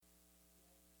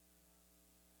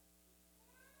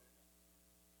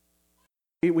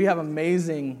We have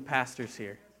amazing pastors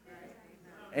here.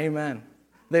 Amen.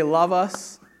 They love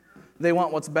us. They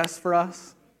want what's best for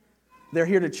us. They're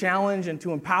here to challenge and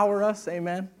to empower us.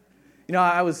 Amen. You know,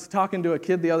 I was talking to a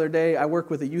kid the other day. I work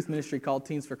with a youth ministry called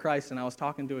Teens for Christ, and I was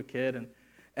talking to a kid,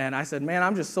 and I said, man,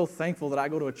 I'm just so thankful that I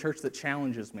go to a church that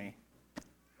challenges me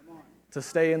to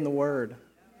stay in the Word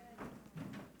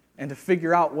and to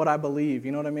figure out what I believe.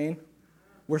 You know what I mean?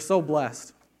 We're so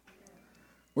blessed.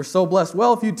 We're so blessed.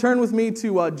 Well, if you turn with me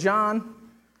to John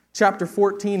chapter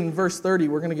 14 and verse 30,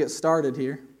 we're going to get started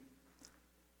here.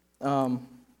 While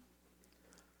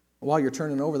you're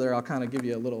turning over there, I'll kind of give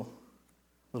you a little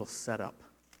setup.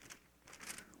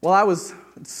 While I was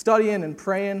studying and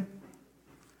praying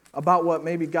about what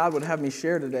maybe God would have me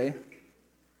share today,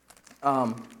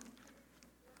 I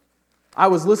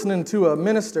was listening to a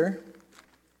minister,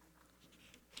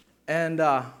 and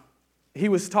he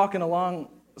was talking along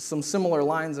some similar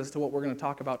lines as to what we're going to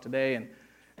talk about today,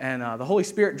 and the Holy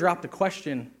Spirit dropped a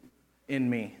question in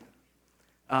me.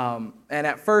 And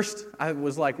at first, I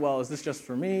was like, well, is this just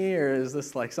for me, or is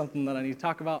this like something that I need to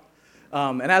talk about?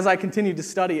 And as I continued to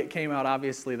study, it came out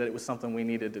obviously that it was something we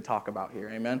needed to talk about here.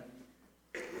 Amen?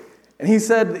 And he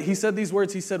said these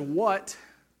words. He said, what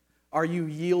are you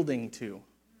yielding to?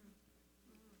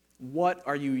 What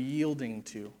are you yielding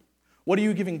to? What are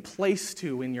you giving place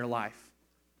to in your life?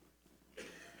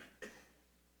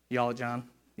 Y'all at John?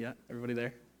 Yeah? Everybody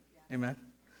there? Yeah. Amen.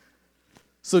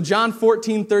 So John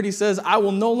 14:30 says, I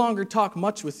will no longer talk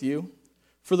much with you,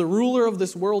 for the ruler of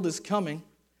this world is coming,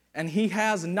 and he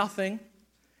has nothing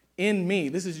in me.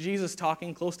 This is Jesus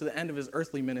talking close to the end of his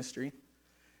earthly ministry.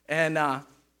 And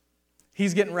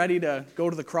he's getting ready to go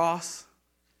to the cross.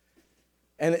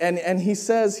 And he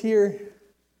says here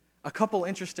a couple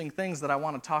interesting things that I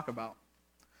want to talk about.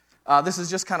 This is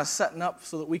just kind of setting up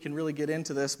so that we can really get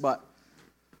into this, but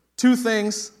two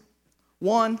things.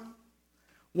 One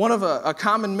of a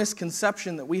common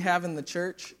misconception that we have in the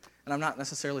church, and I'm not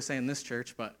necessarily saying this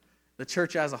church, but the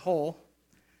church as a whole,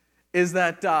 is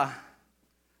that,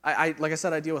 like I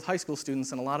said, I deal with high school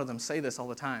students, and a lot of them say this all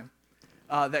the time,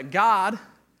 that God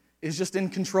is just in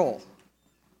control.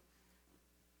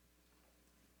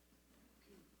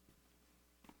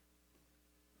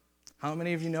 How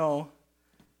many of you know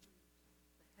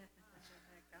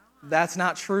that's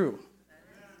not true?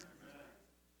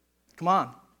 Come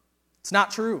on. It's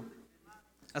not true.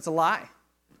 That's a lie.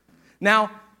 Now,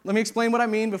 let me explain what I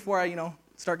mean before I,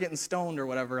 start getting stoned or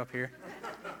whatever up here.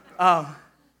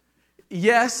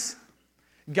 Yes,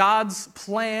 God's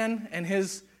plan and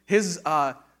His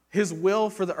will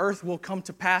for the earth will come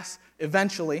to pass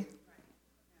eventually.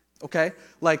 Okay?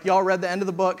 Like y'all read the end of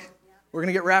the book. We're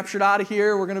going to get raptured out of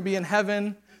here. We're going to be in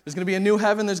heaven. There's going to be a new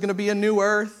heaven. There's going to be a new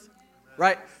earth.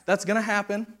 Right? That's going to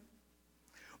happen.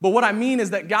 But what I mean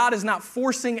is that God is not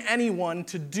forcing anyone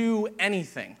to do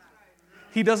anything.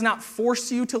 He does not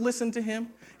force you to listen to Him.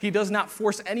 He does not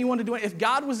force anyone to do it. If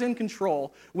God was in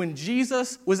control, when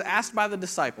Jesus was asked by the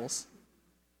disciples,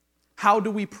 how do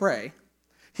we pray?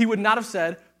 He would not have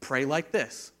said, pray like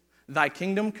this. Thy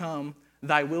kingdom come,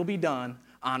 thy will be done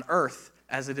on earth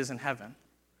as it is in heaven.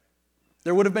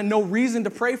 There would have been no reason to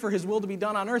pray for His will to be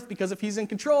done on earth, because if He's in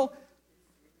control,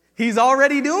 He's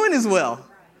already doing His will.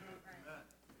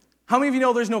 How many of you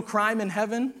know there's no crime in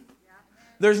heaven?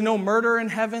 There's no murder in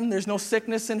heaven. There's no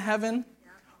sickness in heaven.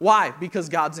 Why? Because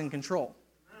God's in control.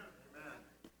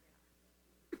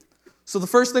 So the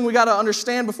first thing we got to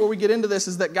understand before we get into this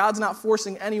is that God's not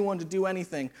forcing anyone to do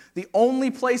anything. The only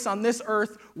place on this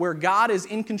earth where God is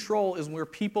in control is where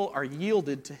people are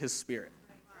yielded to His Spirit.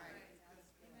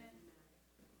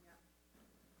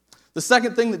 The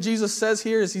second thing that Jesus says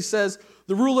here is He says,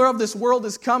 the ruler of this world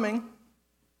is coming.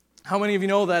 How many of you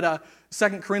know that 2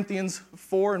 Corinthians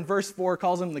 4 and verse 4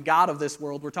 calls Him the God of this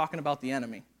world? We're talking about the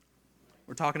enemy.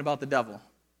 We're talking about the devil.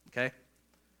 Okay? It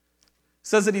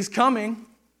says that he's coming,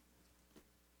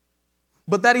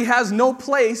 but that he has no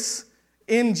place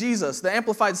in Jesus. The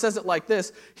Amplified says it like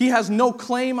this: He has no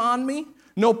claim on me,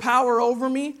 no power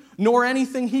over me, nor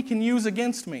anything he can use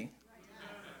against me.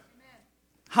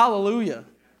 Hallelujah.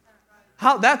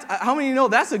 How many of you know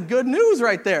that's a good news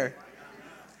right there?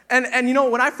 And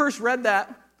when I first read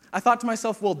that, I thought to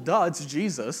myself, well, duh, it's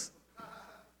Jesus.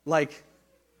 Like,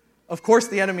 of course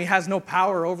the enemy has no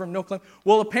power over him, no claim.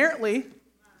 Well, apparently,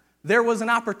 there was an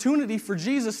opportunity for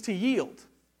Jesus to yield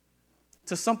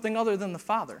to something other than the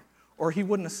Father, or He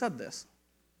wouldn't have said this.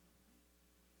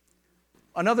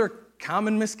 Another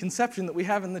common misconception that we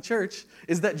have in the church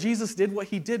is that Jesus did what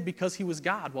He did because He was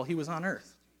God while He was on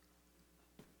earth.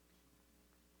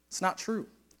 It's not true.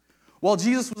 While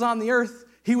Jesus was on the earth,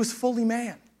 He was fully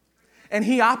man. And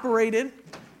He operated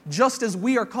just as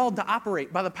we are called to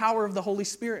operate by the power of the Holy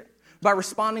Spirit, by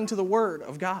responding to the Word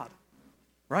of God,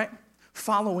 right?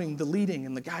 Following the leading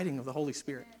and the guiding of the Holy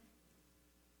Spirit.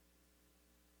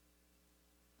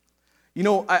 You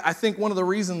know, I think one of the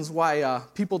reasons why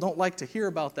people don't like to hear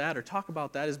about that or talk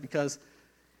about that is because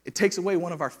it takes away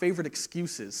one of our favorite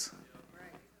excuses,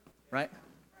 right?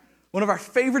 One of our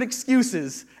favorite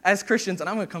excuses as Christians, and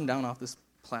I'm going to come down off this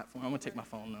platform. I'm going to take my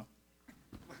phone, though.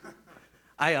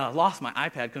 I lost my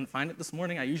iPad, couldn't find it this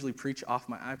morning. I usually preach off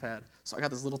my iPad, so I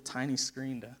got this little tiny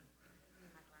screen to...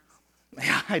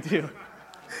 Yeah, I do.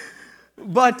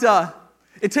 But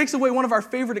it takes away one of our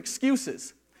favorite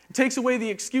excuses. It takes away the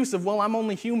excuse of, well, I'm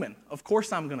only human. Of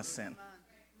course I'm going to sin.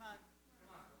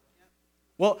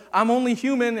 Well, I'm only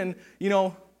human, and,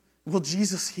 well,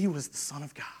 Jesus, he was the Son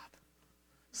of God,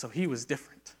 so he was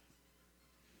different.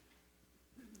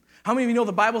 How many of you know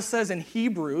the Bible says in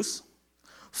Hebrews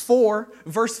 4,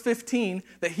 verse 15,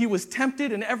 that he was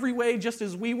tempted in every way just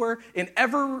as we were, in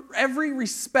every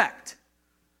respect,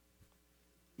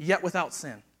 yet without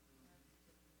sin?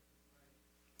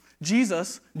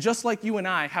 Jesus, just like you and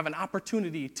I, have an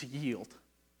opportunity to yield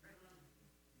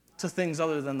to things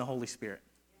other than the Holy Spirit.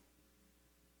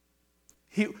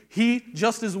 He,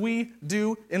 just as we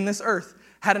do in this earth,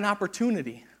 had an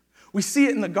opportunity. We see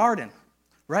it in the garden,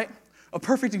 right? A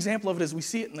perfect example of it is we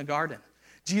see it in the garden.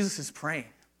 Jesus is praying,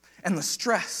 and the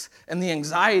stress and the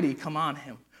anxiety come on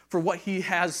him for what he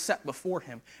has set before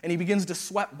him, and he begins to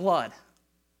sweat blood.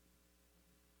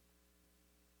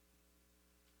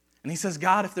 And he says,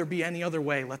 God, if there be any other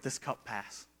way, let this cup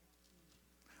pass.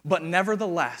 But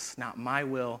nevertheless, not my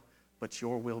will, but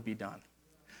your will be done.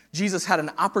 Jesus had an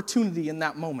opportunity in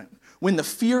that moment. When the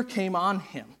fear came on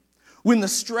him, when the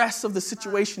stress of the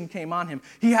situation came on him,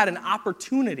 he had an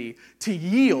opportunity to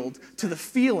yield to the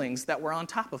feelings that were on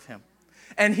top of him.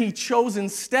 And he chose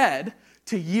instead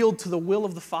to yield to the will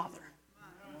of the Father.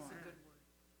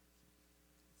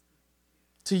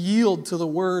 To yield to the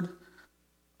word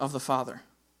of the Father.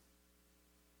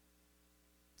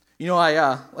 You know,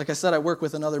 like I said, I work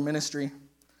with another ministry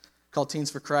called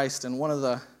Teens for Christ, and one of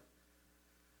the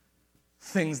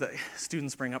things that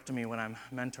students bring up to me when I'm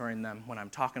mentoring them, when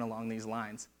I'm talking along these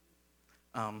lines,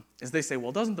 is they say,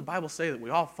 well, doesn't the Bible say that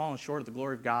we all have fallen short of the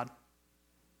glory of God?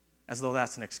 As though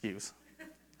that's an excuse.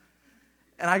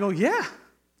 And I go, yeah,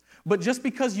 but just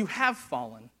because you have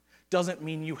fallen doesn't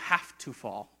mean you have to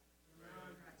fall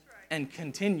and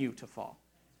continue to fall.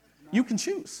 You can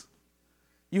choose.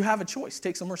 You have a choice.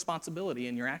 Take some responsibility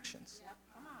in your actions.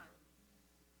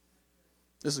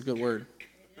 This is a good word.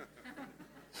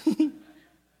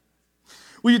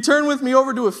 Will you turn with me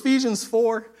over to Ephesians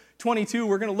 4:22?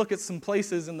 We're going to look at some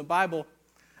places in the Bible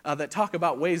that talk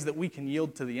about ways that we can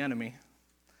yield to the enemy.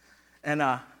 And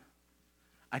I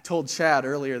told Chad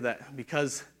earlier that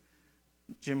because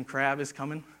Jim Crabb is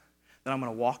coming, that I'm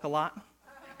going to walk a lot.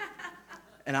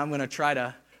 And I'm going to try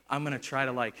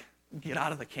to like get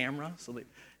out of the camera so that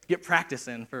get practice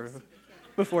in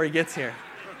before he gets here.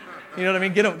 You know what I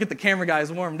mean? Get the camera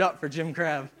guys warmed up for Jim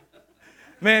Crabb.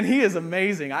 Man, he is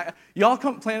amazing. Y'all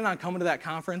planning on coming to that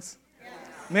conference?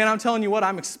 Yes. Man, I'm telling you what,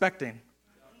 I'm expecting.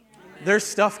 There's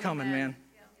stuff coming, man.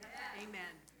 Amen.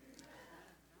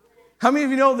 How many of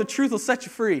you know the truth will set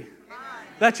you free?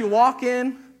 That you walk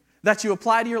in, that you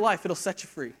apply to your life, it'll set you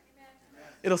free.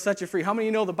 It'll set you free. How many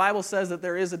of you know the Bible says that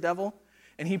there is a devil,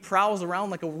 and he prowls around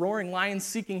like a roaring lion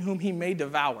seeking whom he may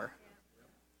devour?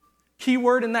 Key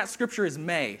word in that scripture is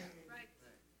may.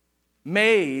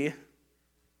 May.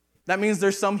 That means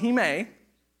there's some he may,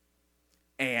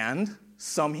 and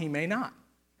some he may not.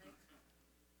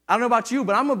 I don't know about you,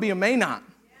 but I'm going to be a may not.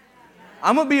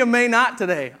 I'm going to be a may not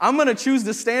today. I'm going to choose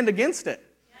to stand against it.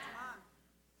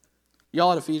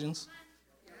 Y'all at Ephesians?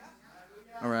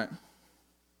 All right.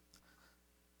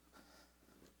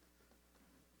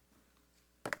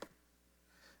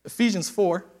 Ephesians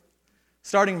 4,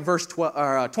 starting in verse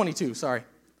 22,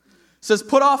 says,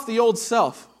 put off the old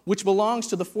self, which belongs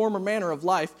to the former manner of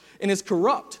life and is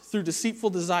corrupt through deceitful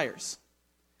desires,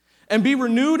 and be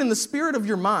renewed in the spirit of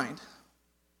your mind.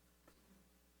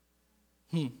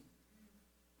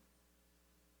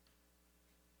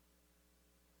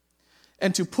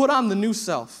 And to put on the new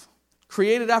self,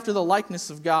 created after the likeness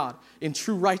of God in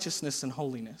true righteousness and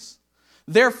holiness.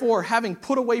 Therefore, having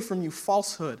put away from you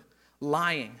falsehood,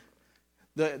 lying,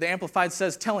 the Amplified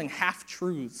says telling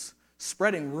half-truths,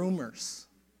 spreading rumors,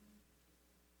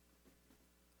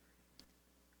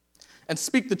 and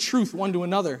speak the truth one to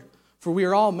another, for we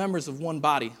are all members of one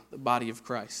body, the body of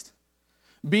Christ.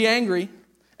 Be angry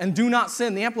and do not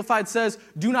sin. The Amplified says,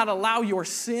 do not allow your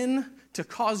sin to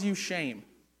cause you shame.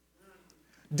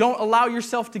 Don't allow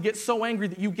yourself to get so angry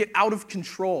that you get out of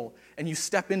control and you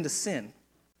step into sin.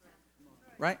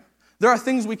 Right? There are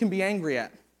things we can be angry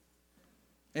at.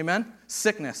 Amen?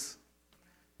 Sickness.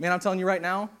 Man, I'm telling you right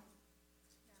now,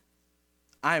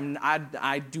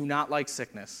 I do not like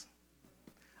sickness.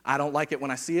 I don't like it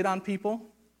when I see it on people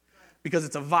because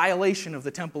it's a violation of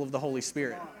the temple of the Holy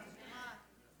Spirit.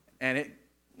 And it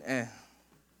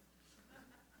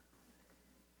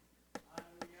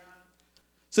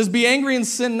says, be angry and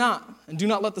sin not, and do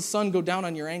not let the sun go down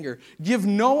on your anger. Give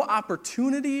no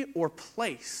opportunity or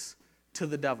place to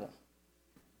the devil.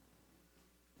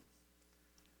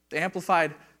 The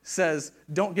Amplified says,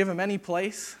 don't give him any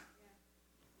place.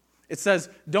 It says,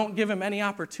 don't give him any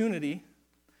opportunity.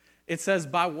 It says,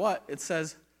 by what? It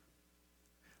says,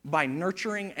 by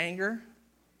nurturing anger,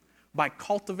 by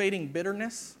cultivating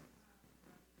bitterness.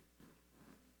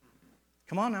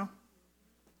 Come on now.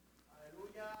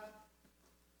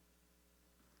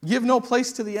 Give no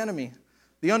place to the enemy.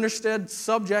 The understood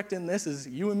subject in this is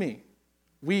you and me.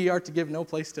 We are to give no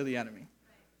place to the enemy.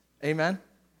 Amen?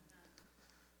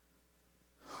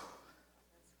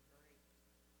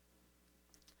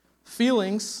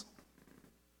 Feelings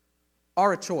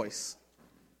are a choice.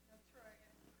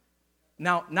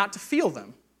 Now, not to feel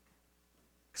them,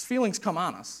 because feelings come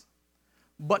on us,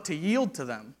 but to yield to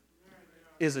them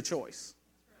is a choice.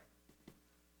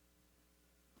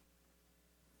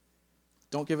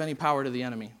 Don't give any power to the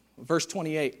enemy. Verse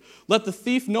 28, let the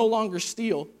thief no longer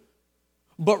steal,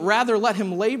 but rather let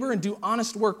him labor and do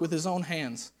honest work with his own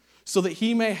hands, so that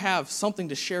he may have something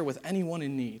to share with anyone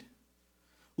in need.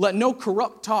 Let no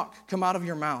corrupt talk come out of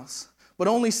your mouths, but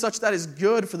only such that is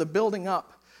good for the building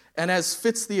up and as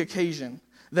fits the occasion,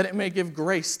 that it may give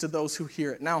grace to those who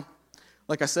hear it. Now,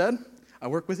 like I said, I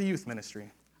work with a youth ministry.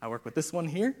 I work with this one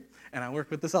here, and I work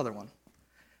with this other one.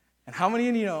 And how many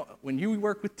of you know, when you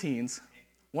work with teens,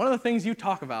 one of the things you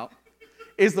talk about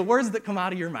is the words that come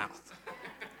out of your mouth.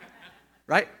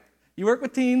 Right? You work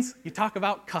with teens, you talk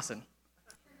about cussing.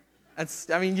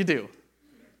 You do.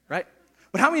 Right?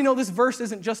 But how many know this verse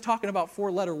isn't just talking about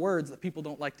four-letter words that people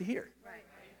don't like to hear? Right.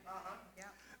 Yeah.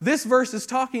 This verse is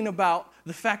talking about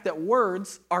the fact that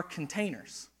words are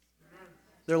containers.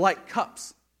 They're like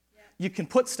cups. You can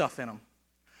put stuff in them.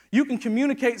 You can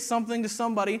communicate something to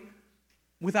somebody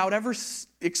without ever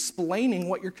explaining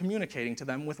what you're communicating to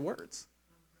them with words.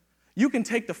 You can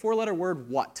take the four-letter word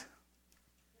what.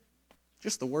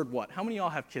 Just the word what. How many of y'all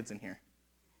have kids in here?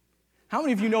 How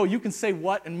many of you know you can say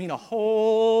what and mean a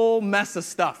whole mess of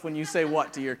stuff when you say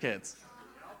what to your kids?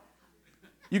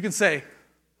 You can say,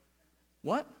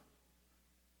 what?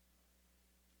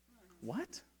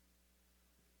 What?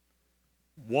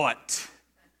 What?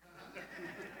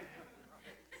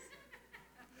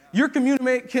 You're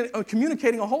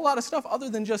communicating a whole lot of stuff other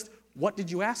than just, what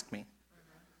did you ask me?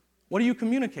 What are you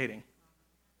communicating?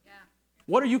 Yeah.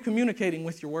 What are you communicating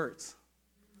with your words?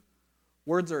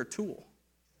 Words are a tool.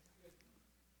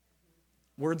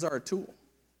 Words are a tool.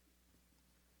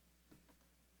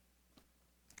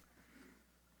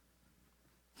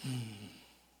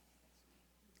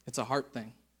 It's a heart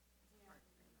thing.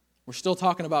 We're still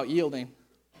talking about yielding.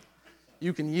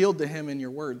 You can yield to him in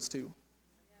your words too.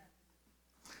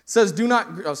 It says,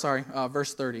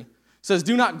 verse 30. It says,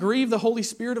 do not grieve the Holy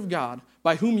Spirit of God,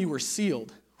 by whom you were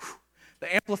sealed.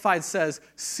 The Amplified says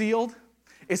sealed.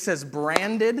 It says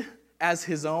branded as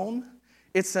his own.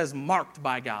 It says marked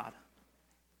by God.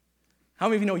 How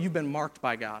many of you know you've been marked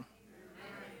by God?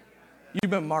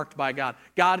 You've been marked by God.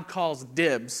 God calls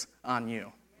dibs on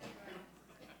you.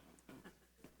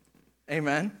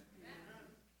 Amen?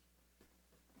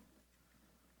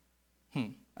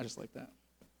 I just like that.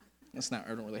 I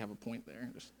don't really have a point there.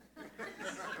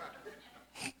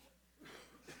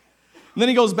 And then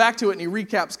he goes back to it and he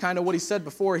recaps kind of what he said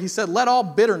before. He said, let all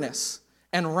bitterness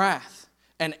and wrath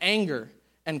and anger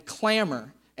and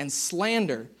clamor and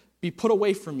slander be put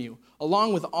away from you,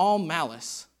 along with all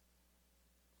malice.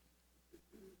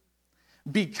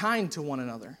 Be kind to one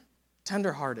another,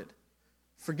 tenderhearted,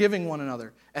 forgiving one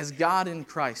another, as God in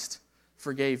Christ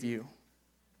forgave you.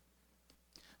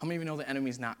 How many of you know the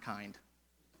enemy's not kind?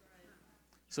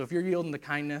 So if you're yielding to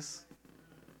kindness,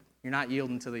 you're not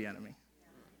yielding to the enemy.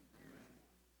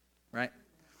 Right?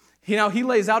 He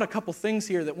lays out a couple things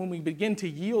here that when we begin to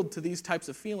yield to these types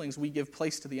of feelings, we give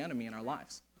place to the enemy in our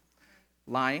lives.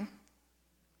 Lying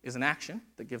is an action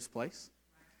that gives place.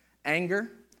 Anger,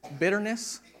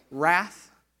 bitterness,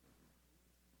 wrath.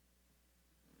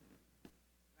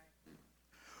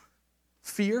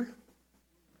 Fear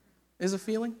is a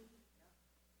feeling.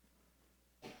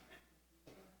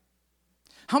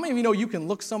 How many of you know you can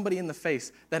look somebody in the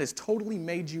face that has totally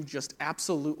made you just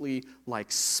absolutely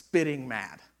like spitting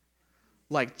mad?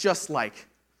 Like just like,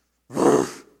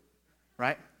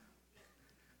 right?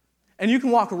 And you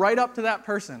can walk right up to that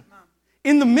person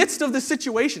in the midst of the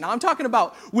situation. Now, I'm talking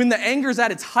about when the anger's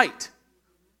at its height.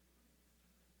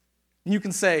 And you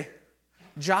can say,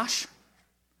 Josh,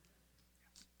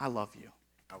 I love you.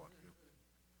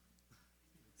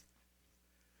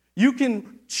 You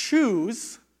can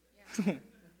choose,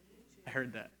 I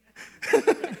heard that.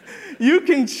 You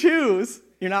can choose,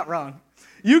 you're not wrong.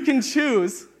 You can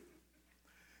choose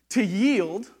to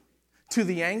yield to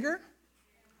the anger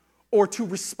or to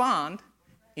respond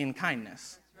in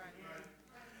kindness.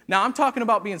 Now, I'm talking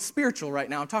about being spiritual right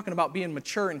now. I'm talking about being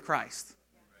mature in Christ.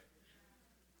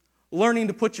 Learning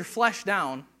to put your flesh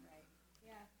down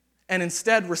and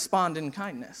instead respond in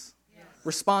kindness.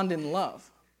 Respond in love.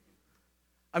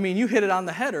 I mean, you hit it on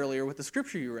the head earlier with the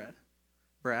scripture you read,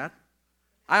 Brad.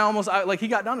 He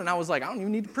got done and I was like, I don't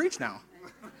even need to preach now.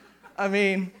 I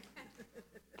mean,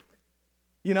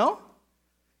 you know,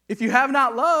 if you have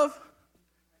not love,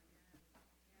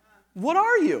 what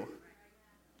are you?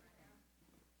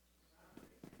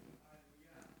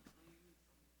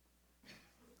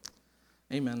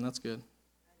 Amen, that's good.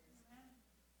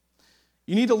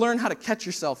 You need to learn how to catch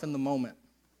yourself in the moment.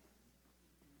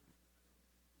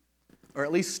 Or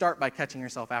at least start by catching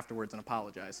yourself afterwards and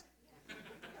apologize.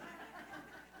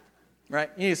 Right?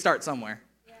 You need to start somewhere.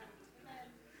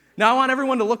 Now I want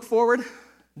everyone to look forward.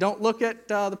 Don't look at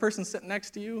the person sitting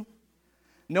next to you.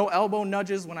 No elbow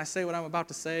nudges when I say what I'm about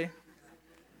to say.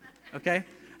 Okay?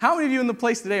 How many of you in the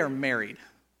place today are married?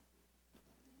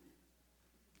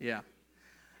 Yeah.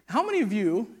 How many of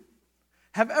you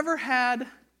have ever had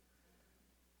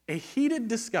a heated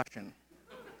discussion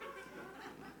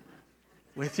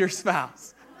with your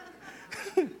spouse?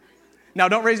 Now,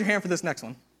 don't raise your hand for this next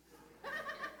one.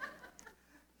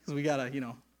 Because we gotta,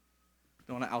 don't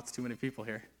want to out too many people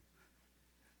here.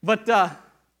 But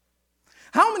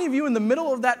how many of you in the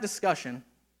middle of that discussion,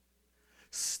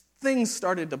 things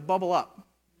started to bubble up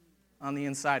on the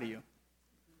inside of you?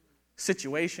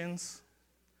 Situations,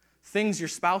 things your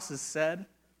spouse has said,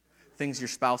 things your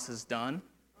spouse has done.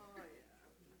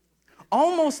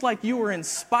 Almost like you were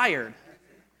inspired.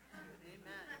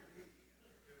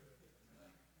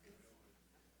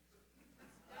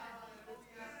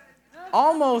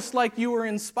 Almost like you were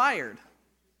inspired.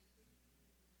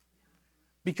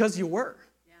 Because you were.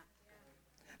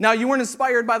 Now, you weren't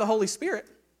inspired by the Holy Spirit.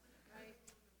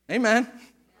 Amen.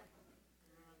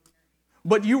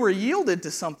 But you were yielded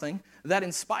to something that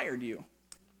inspired you.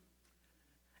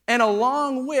 And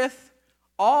along with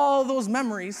all those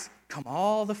memories come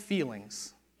all the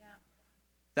feelings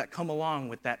that come along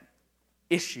with that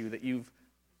issue that you've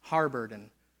harbored and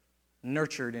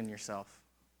nurtured in yourself.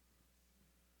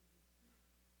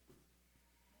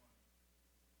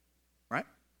 Right?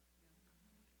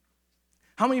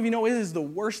 How many of you know it is the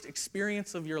worst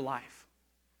experience of your life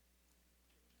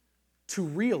to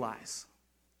realize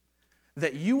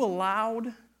that you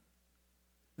allowed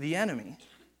the enemy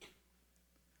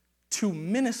to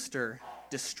minister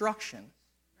destruction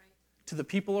to the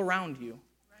people around you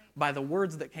by the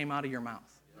words that came out of your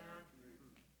mouth?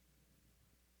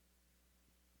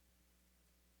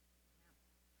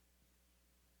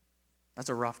 That's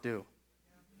a rough do.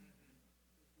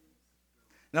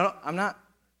 No, I'm not,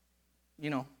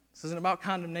 this isn't about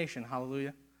condemnation,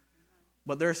 hallelujah.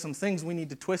 But there are some things we need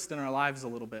to twist in our lives a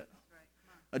little bit.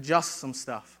 Adjust some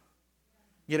stuff.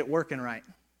 Get it working right.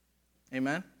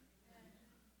 Amen?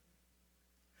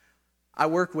 I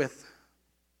work with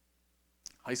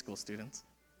high school students.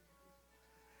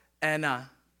 And,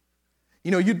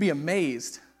 you'd be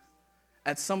amazed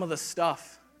at some of the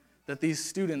stuff that these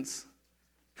students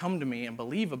come to me and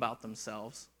believe about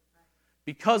themselves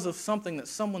because of something that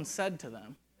someone said to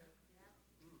them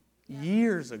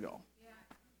years ago.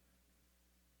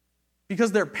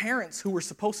 Because their parents who were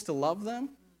supposed to love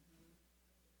them,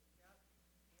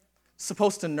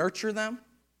 supposed to nurture them,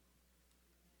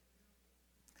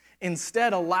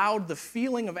 instead allowed the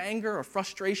feeling of anger or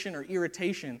frustration or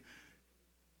irritation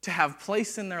to have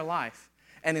place in their life.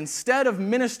 And instead of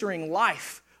ministering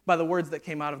life by the words that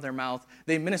came out of their mouth,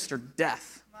 they ministered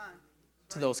death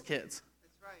to those kids.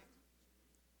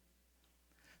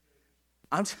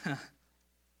 That's right.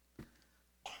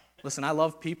 Listen, I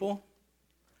love people,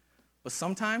 but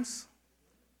sometimes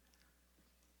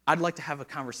I'd like to have a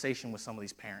conversation with some of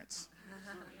these parents.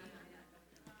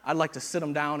 I'd like to sit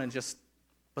them down and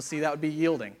but see, that would be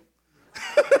yielding.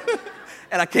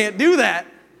 And I can't do that.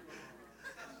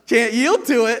 Can't yield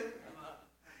to it,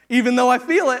 even though I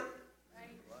feel it.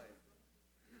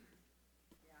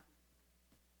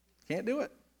 Can't do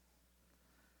it.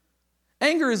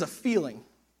 Anger is a feeling.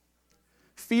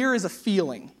 Fear is a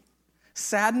feeling.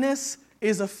 Sadness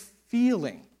is a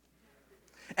feeling.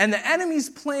 And the enemy's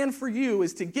plan for you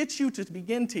is to get you to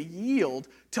begin to yield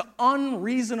to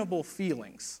unreasonable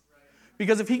feelings.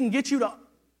 Because if he can get you to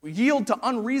yield to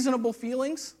unreasonable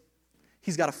feelings,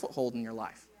 he's got a foothold in your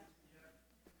life.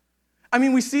 I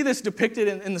mean, we see this depicted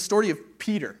in the story of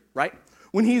Peter, right?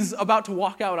 When he's about to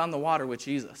walk out on the water with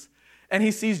Jesus. And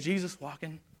he sees Jesus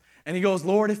walking. And he goes,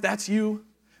 Lord, if that's you,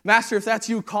 Master, if that's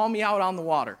you, call me out on the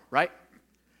water, right?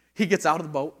 He gets out of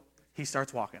the boat. He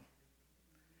starts walking.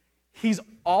 He's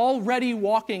already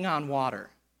walking on water.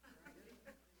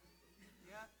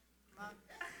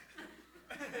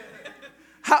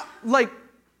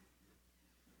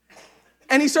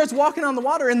 And he starts walking on the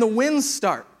water, and the winds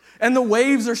start, and the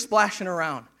waves are splashing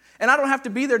around. And I don't have to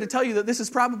be there to tell you that this is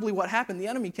probably what happened. The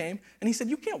enemy came, and he said,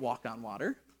 you can't walk on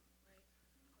water.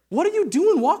 What are you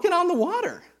doing walking on the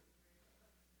water?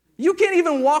 You can't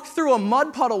even walk through a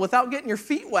mud puddle without getting your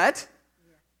feet wet.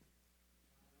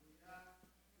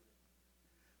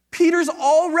 Peter's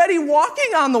already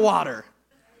walking on the water.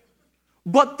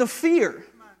 But the fear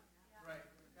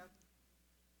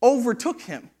overtook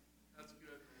him.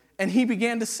 And he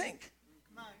began to sink.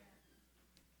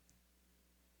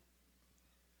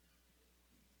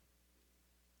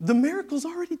 The miracle's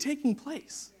already taking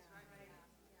place.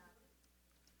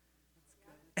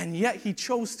 And yet he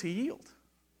chose to yield.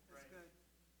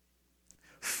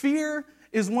 Fear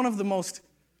is one of the most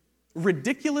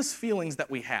ridiculous feelings that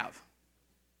we have.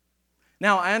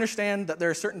 Now, I understand that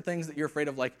there are certain things that you're afraid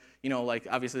of, like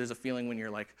obviously there's a feeling when you're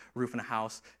like roofing a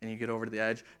house and you get over to the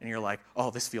edge and you're like,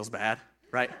 oh, this feels bad,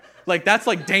 right? Like that's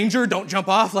like danger, don't jump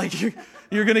off, like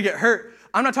you're going to get hurt.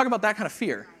 I'm not talking about that kind of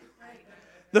fear.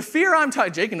 The fear I'm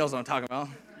talking, Jake knows what I'm talking about.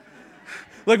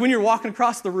 Like when you're walking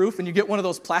across the roof and you get one of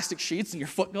those plastic sheets and your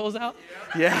foot goes out.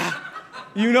 Yeah,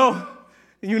 you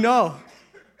know.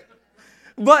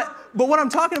 But what I'm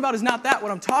talking about is not that.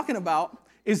 What I'm talking about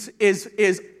is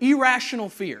irrational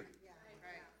fear.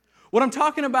 What I'm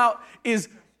talking about is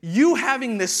you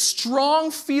having this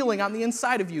strong feeling on the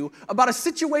inside of you about a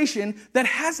situation that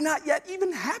has not yet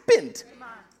even happened.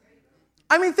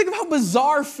 I mean, think of how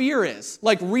bizarre fear is.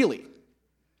 Like, really.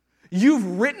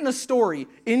 You've written a story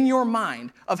in your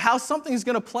mind of how something's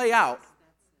going to play out.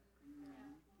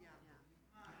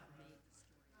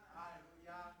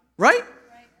 Right?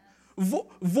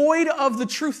 Void of the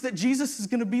truth that Jesus is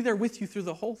going to be there with you through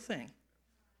the whole thing.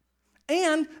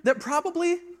 And that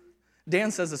probably, Dan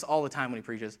says this all the time when he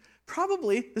preaches,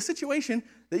 probably the situation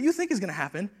that you think is going to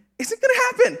happen isn't going to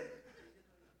happen.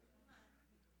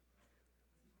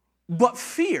 But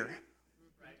fear.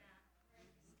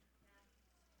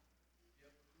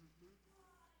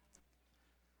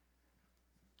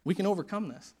 We can overcome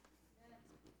this.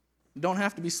 Don't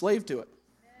have to be slave to it.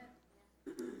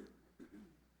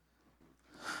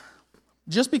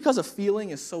 Just because a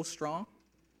feeling is so strong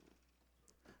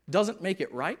doesn't make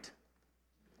it right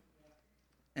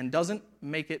and doesn't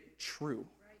make it true.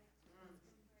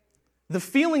 The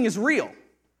feeling is real,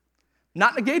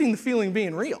 not negating the feeling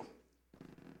being real.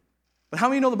 But how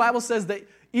many know the Bible says that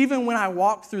even when I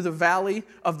walk through the valley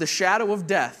of the shadow of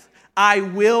death, I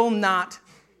will not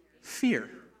fear.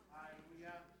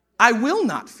 I will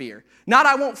not fear. Not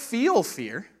I won't feel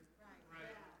fear.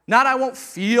 Not I won't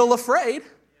feel afraid.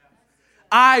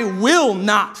 I will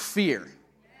not fear.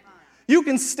 You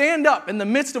can stand up in the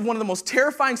midst of one of the most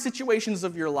terrifying situations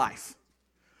of your life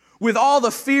with all the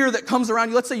fear that comes around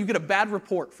you. Let's say you get a bad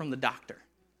report from the doctor.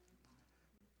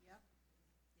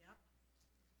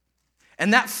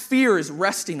 And that fear is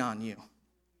resting on you.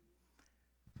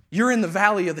 You're in the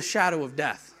valley of the shadow of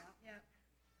death.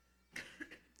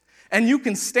 And you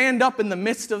can stand up in the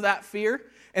midst of that fear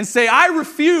and say, I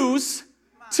refuse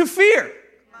to fear.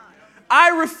 I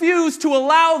refuse to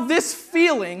allow this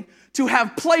feeling to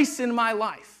have place in my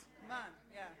life.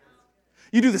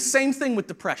 You do the same thing with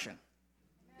depression.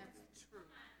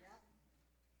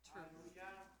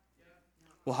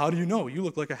 Well, how do you know? You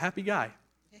look like a happy guy.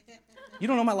 You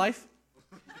don't know my life.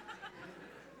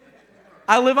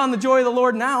 I live on the joy of the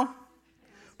Lord now.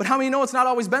 But how many know it's not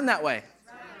always been that way?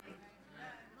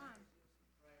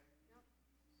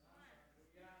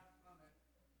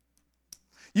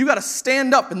 You got to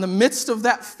stand up in the midst of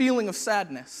that feeling of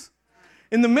sadness,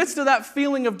 in the midst of that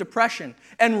feeling of depression,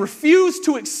 and refuse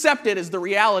to accept it as the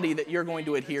reality that you're going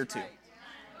to adhere to.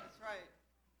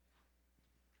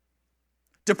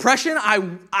 Depression,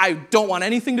 I don't want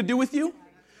anything to do with you.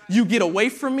 You get away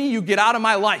from me. You get out of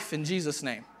my life in Jesus'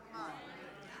 name.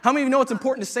 How many of you know it's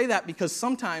important to say that? Because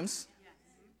sometimes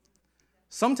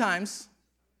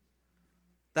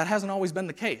that hasn't always been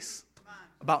the case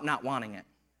about not wanting it.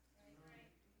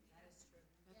 That's true.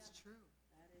 That is true.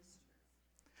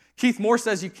 Keith Moore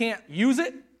says you can't use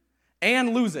it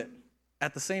and lose it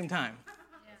at the same time.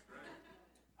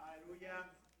 Hallelujah.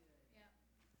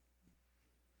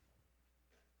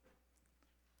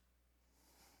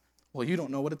 Well, you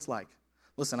don't know what it's like.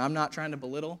 Listen, I'm not trying to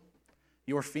belittle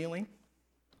your feeling,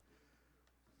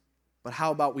 but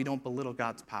how about we don't belittle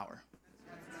God's power?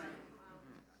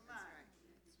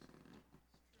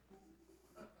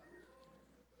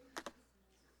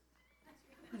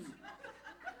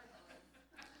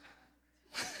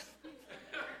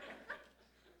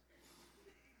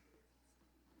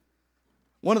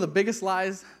 One of the biggest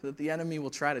lies that the enemy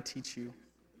will try to teach you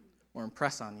or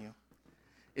impress on you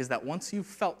is that once you've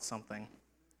felt something,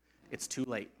 it's too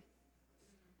late.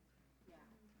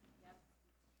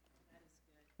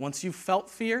 Once you've felt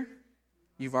fear,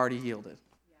 you've already yielded.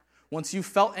 Once you've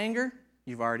felt anger,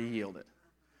 you've already yielded.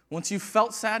 Once you've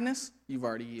felt sadness, you've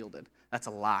already yielded. That's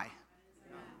a lie.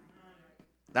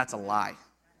 That's a lie.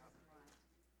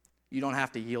 You don't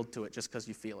have to yield to it just because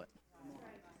you feel it.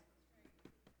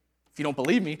 If you don't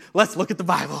believe me, let's look at the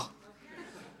Bible.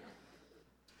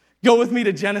 Go with me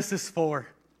to Genesis 4.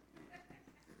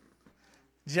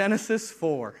 Genesis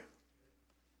 4.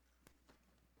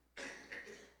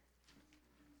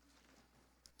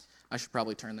 I should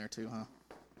probably turn there too, huh?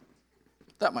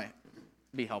 That might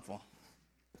be helpful.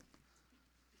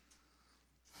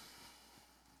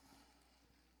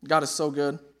 God is so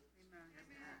good.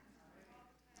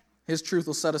 His truth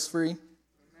will set us free.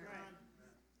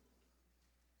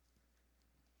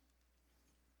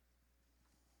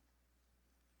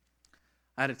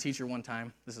 I had a teacher one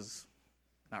time, this is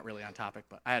not really on topic,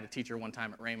 but I had a teacher one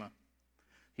time at Rhema.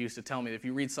 He used to tell me that if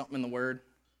you read something in the Word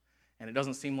and it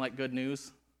doesn't seem like good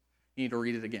news, you need to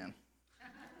read it again.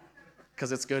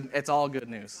 Because it's good. It's all good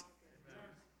news.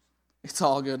 It's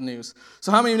all good news.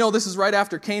 So how many of you know this is right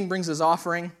after Cain brings his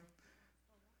offering?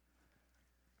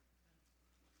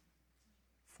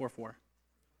 4:4.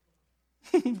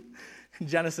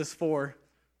 Genesis 4,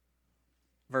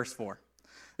 verse 4.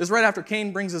 This is right after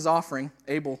Cain brings his offering.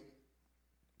 Abel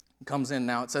comes in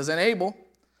now. It says, and Abel,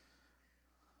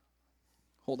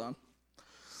 hold on.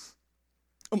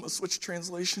 I'm going to switch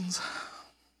translations.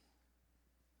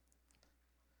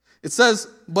 It says,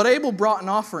 but Abel brought an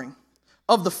offering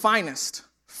of the finest,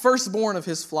 firstborn of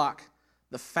his flock,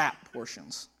 the fat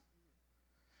portions.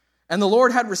 And the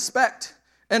Lord had respect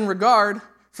and regard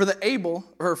for Abel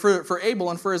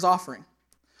and for his offering.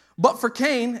 But for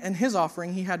Cain and his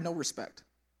offering, he had no respect.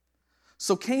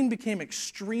 So Cain became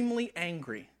extremely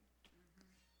angry,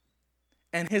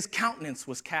 and his countenance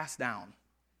was cast down.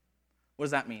 What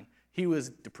does that mean? He was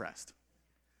depressed,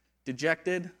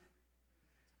 dejected,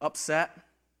 upset,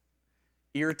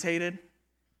 irritated.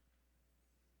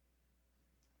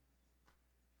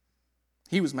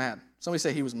 He was mad. Somebody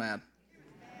say he was mad.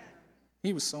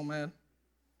 He was so mad.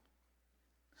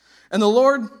 And the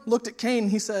Lord looked at Cain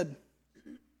and he said,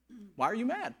 why are you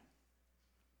mad?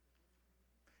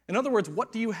 In other words,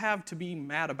 what do you have to be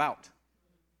mad about?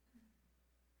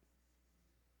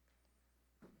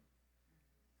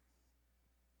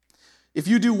 If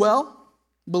you do well,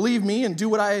 believe me, and do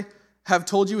what I have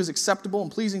told you is acceptable and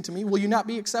pleasing to me, will you not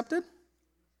be accepted?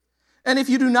 And if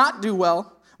you do not do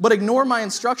well, but ignore my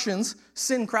instructions,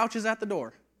 sin crouches at the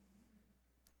door.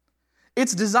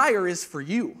 Its desire is for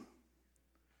you,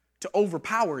 to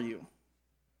overpower you.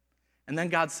 And then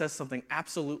God says something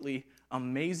absolutely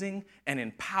amazing and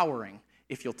empowering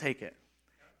if you'll take it.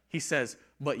 He says,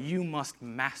 but you must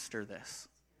master this.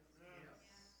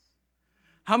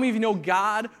 How many of you know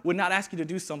God would not ask you to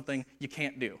do something you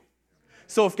can't do?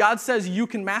 So if God says you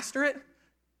can master it,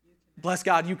 bless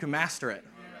God, you can master it.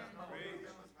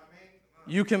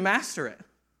 You can master it.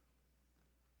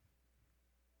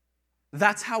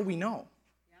 That's how we know.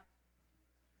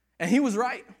 And he was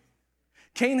right.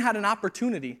 Cain had an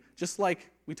opportunity, just like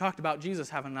we talked about Jesus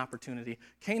having an opportunity.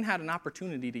 Cain had an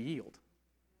opportunity to yield.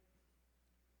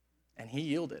 And he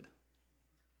yielded.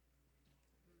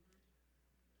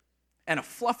 And a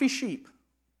fluffy sheep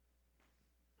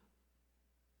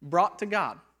brought to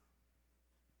God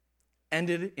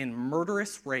ended in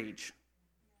murderous rage.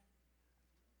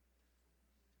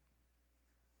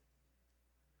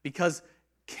 Because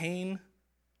Cain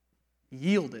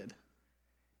yielded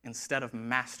instead of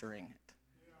mastering it.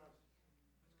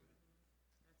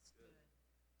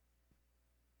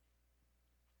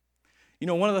 You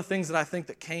know, one of the things that I think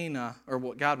that Cain, or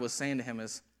what God was saying to him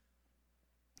is,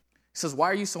 he says,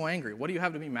 why are you so angry? What do you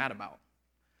have to be mad about?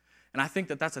 And I think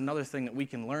that that's another thing that we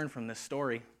can learn from this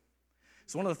story.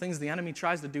 So one of the things the enemy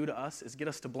tries to do to us is get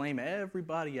us to blame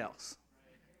everybody else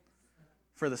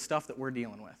for the stuff that we're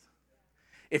dealing with.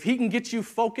 If he can get you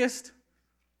focused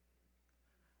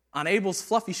on Abel's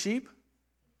fluffy sheep,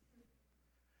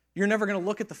 you're never going to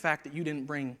look at the fact that you didn't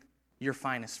bring your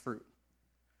finest fruit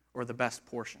or the best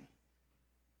portion.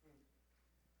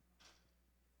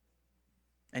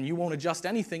 And you won't adjust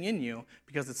anything in you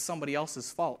because it's somebody else's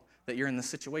fault that you're in the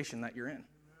situation that you're in.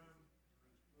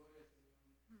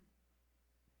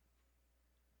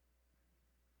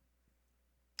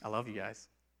 I love you guys.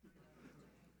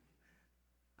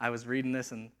 I was reading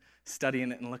this and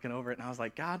studying it and looking over it, and I was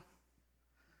like, God,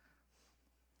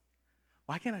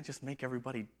 why can't I just make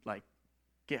everybody,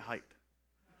 get hyped?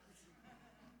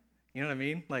 You know what I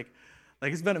mean? Like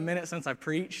it's been a minute since I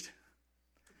preached,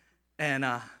 and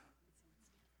I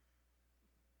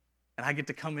get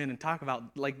to come in and talk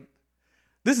about,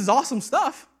 this is awesome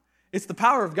stuff. It's the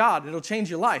power of God. It'll change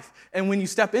your life. And when you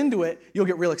step into it, you'll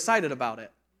get real excited about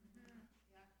it.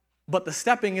 But the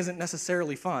stepping isn't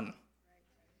necessarily fun.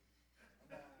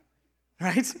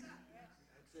 Right?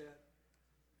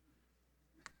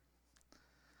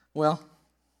 Well,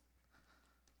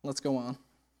 let's go on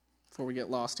before we get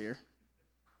lost here.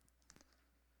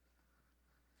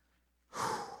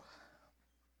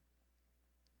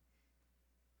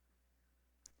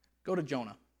 Go to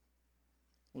Jonah.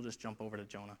 We'll just jump over to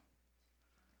Jonah.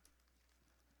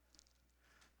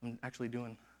 I'm actually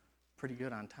doing pretty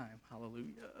good on time.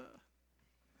 Hallelujah.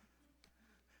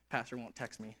 Pastor won't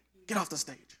text me. Get off the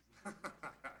stage.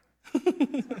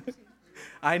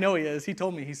 I know he is. He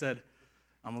told me, he said,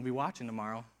 I'm going to be watching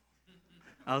tomorrow.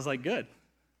 I was like, good.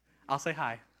 I'll say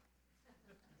hi.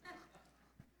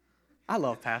 I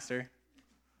love Pastor.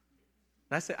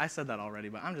 I said that already,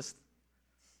 but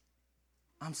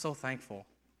I'm so thankful.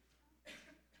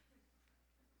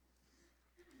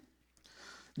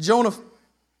 Jonah,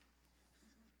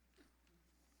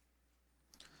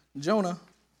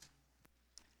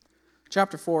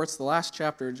 chapter 4, it's the last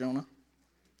chapter of Jonah.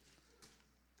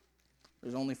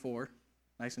 There's only 4,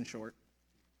 nice and short.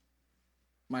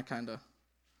 My kind of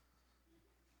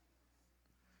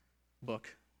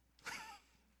book.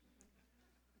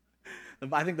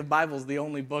 I think the Bible's the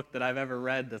only book that I've ever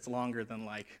read that's longer than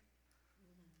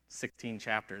 16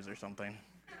 chapters or something.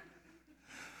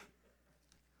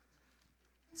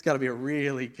 It's got to be a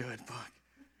really good book.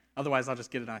 Otherwise, I'll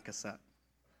just get it on cassette.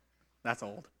 That's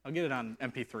old. I'll get it on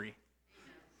MP3.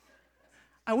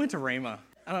 I went to Rhema.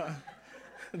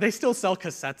 They still sell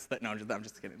cassettes that... No, I'm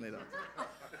just kidding. They don't.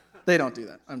 They don't do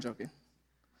that. I'm joking.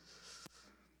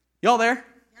 Y'all there?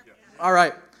 Yep. All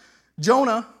right.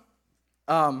 Jonah,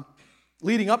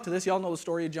 leading up to this, y'all know the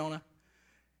story of Jonah.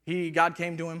 God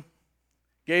came to him,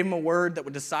 gave him a word that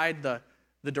would decide the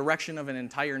direction of an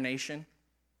entire nation.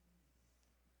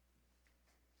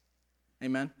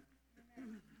 Amen?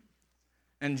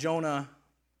 And Jonah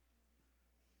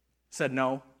said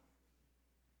no,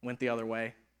 went the other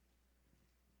way,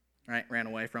 right? Ran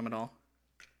away from it all.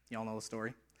 Y'all know the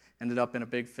story. Ended up in a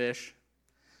big fish,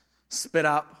 spit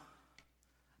out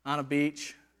on a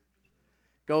beach,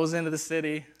 goes into the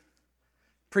city,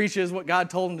 preaches what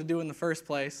God told him to do in the first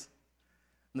place,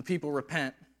 and the people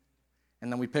repent,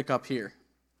 and then we pick up here.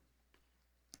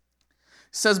 It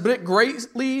says, but it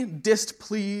greatly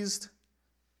displeased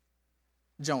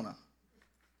Jonah,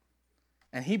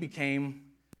 and he became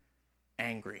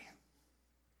angry.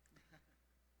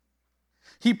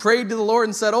 He prayed to the Lord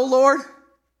and said, "Oh Lord,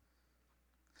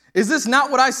 is this not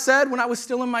what I said when I was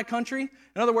still in my country?"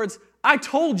 In other words, I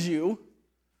told you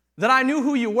that I knew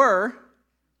who you were,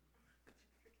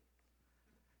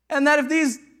 and that if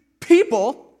these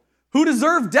people who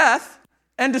deserve death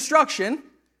and destruction,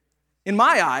 in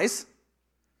my eyes,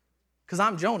 because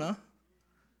I'm Jonah,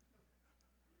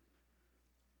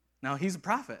 now he's a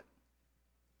prophet,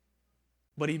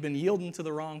 but he'd been yielding to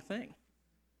the wrong thing.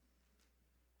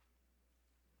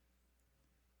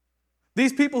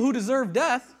 These people who deserve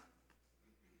death,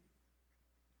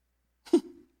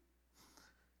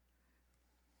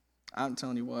 I'm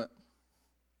telling you what.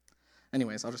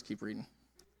 Anyways, I'll just keep reading.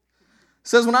 It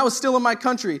says, when I was still in my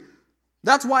country,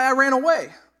 that's why I ran away,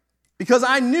 because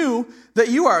I knew that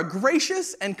you are a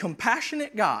gracious and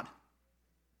compassionate God.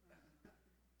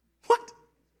 What?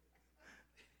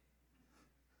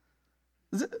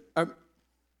 Is it,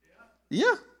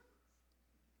 yeah.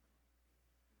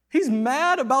 He's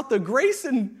mad about the grace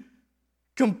and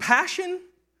compassion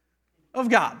of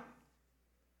God.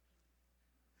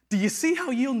 Do you see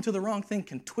how yielding to the wrong thing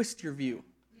can twist your view?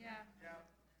 Yeah.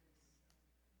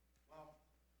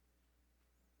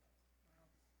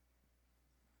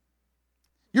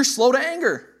 You're slow to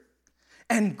anger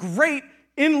and great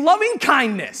in loving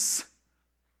kindness.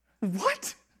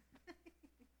 What?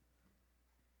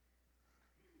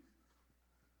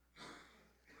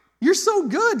 You're so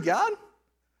good, God.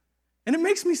 And it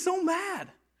makes me so mad.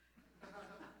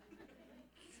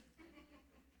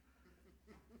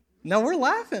 Now we're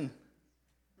laughing.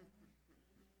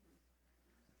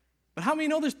 But how many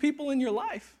know there's people in your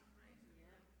life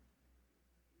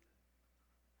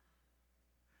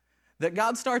that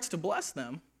God starts to bless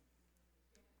them,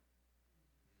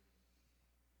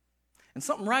 and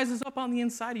something rises up on the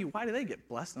inside of you? Why do they get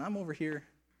blessed? And I'm over here.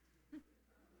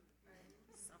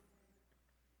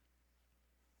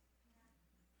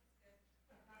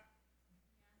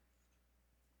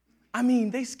 I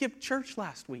mean, they skipped church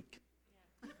last week.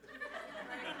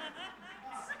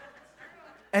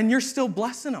 And you're still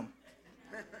blessing them.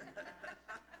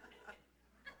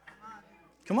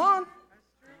 Come on.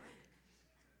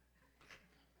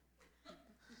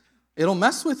 It'll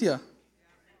mess with you.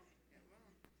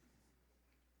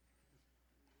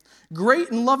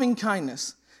 Great and loving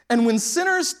kindness. And when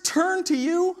sinners turn to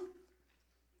you,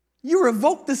 you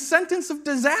revoke the sentence of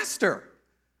disaster.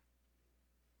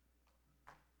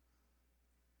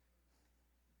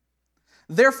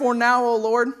 Therefore now, O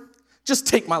Lord, just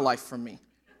take my life from me.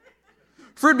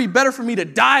 For it'd be better for me to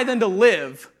die than to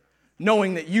live,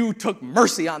 knowing that you took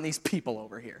mercy on these people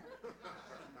over here.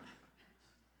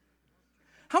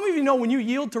 How many of you know when you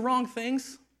yield to wrong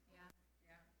things,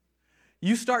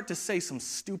 you start to say some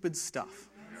stupid stuff?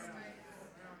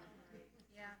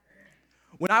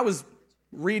 When I was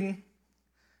reading,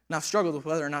 and I've struggled with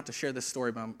whether or not to share this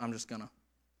story, but I'm just gonna.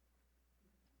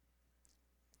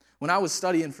 When I was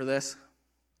studying for this,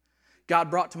 God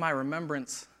brought to my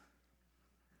remembrance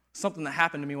something that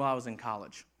happened to me while I was in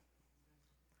college.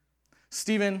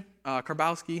 Stephen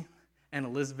Karbowski and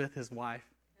Elizabeth, his wife,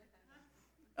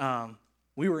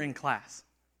 we were in class.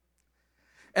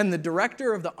 And the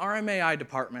director of the RMAI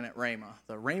department at Rhema,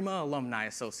 the Rhema Alumni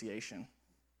Association,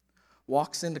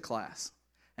 walks into class.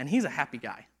 And he's a happy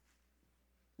guy.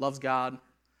 Loves God,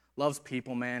 loves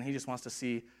people, man. He just wants to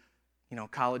see,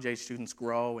 college-age students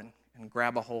grow and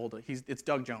grab a hold. It's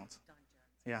Doug Jones.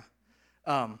 Yeah.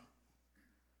 But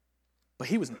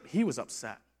he was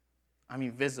upset. I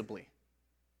mean, visibly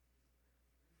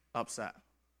upset.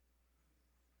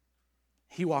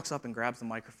 He walks up and grabs the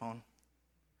microphone.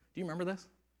 Do you remember this?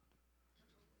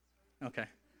 Okay.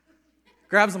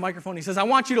 Grabs the microphone. He says, I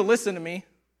want you to listen to me.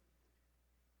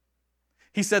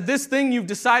 He said, this thing you've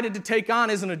decided to take on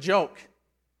isn't a joke.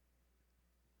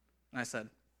 And I said,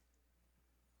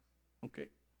 okay.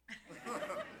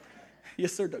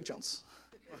 Yes, sir, Doug Jones.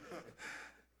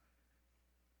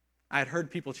 I had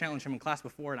heard people challenge him in class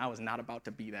before, and I was not about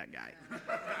to be that guy.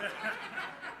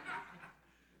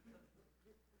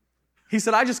 He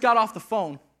said, I just got off the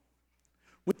phone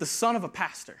with the son of a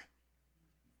pastor.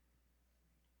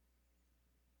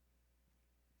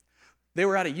 They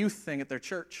were at a youth thing at their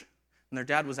church, and their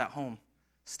dad was at home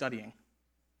studying.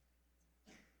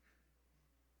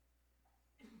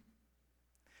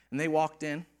 And they walked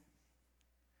in,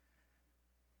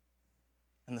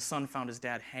 and the son found his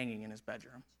dad hanging in his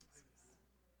bedroom.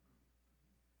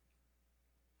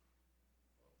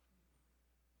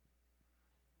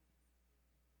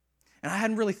 And I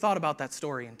hadn't really thought about that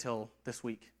story until this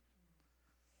week.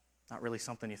 Not really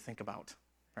something you think about,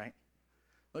 right?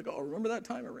 Like, oh, remember that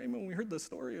time at Raymond when we heard this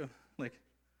story? Like,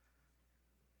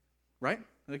 right?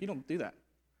 Like, you don't do that.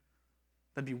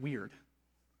 That'd be weird.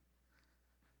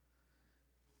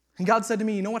 And God said to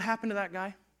me, you know what happened to that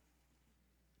guy?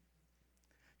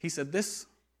 He said, this,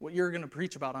 what you're going to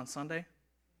preach about on Sunday, is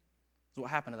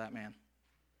what happened to that man.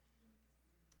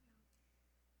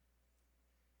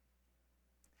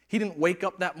 He didn't wake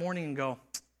up that morning and go,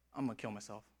 I'm going to kill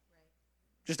myself.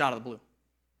 Just out of the blue.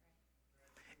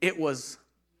 It was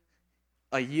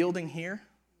a yielding here,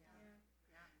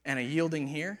 and a yielding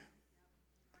here,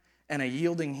 and a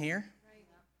yielding here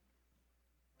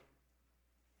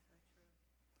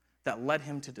that led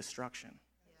him to destruction.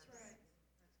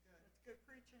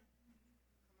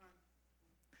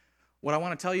 What I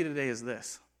want to tell you today is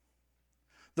this.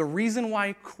 The reason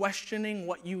why questioning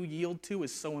what you yield to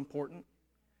is so important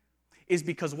is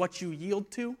because what you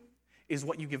yield to is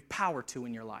what you give power to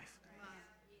in your life.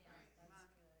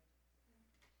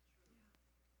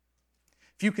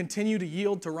 If you continue to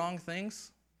yield to wrong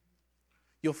things,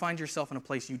 you'll find yourself in a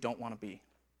place you don't want to be.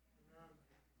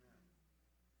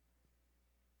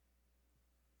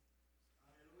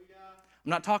 I'm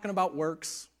not talking about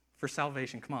works for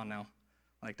salvation. Come on now.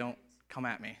 Like, don't come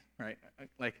at me, right?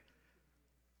 Like,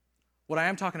 what I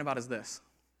am talking about is this.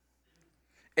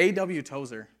 A.W.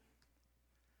 Tozer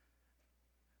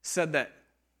said that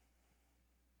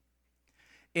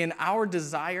in our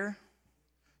desire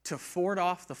to ward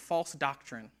off the false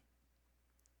doctrine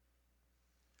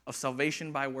of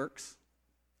salvation by works,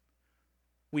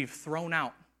 we've thrown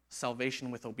out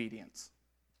salvation with obedience.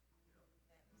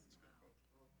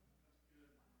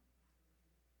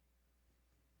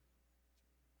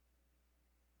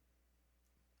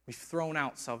 We've thrown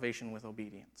out salvation with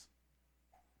obedience.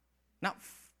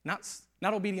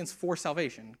 Not obedience for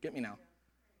salvation. Get me now.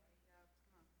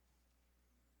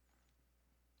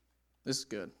 This is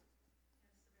good.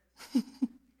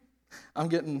 I'm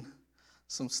getting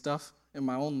some stuff in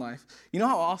my own life. You know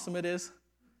how awesome it is?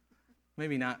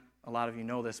 Maybe not a lot of you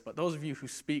know this, but those of you who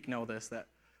speak know this, that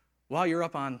while you're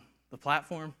up on the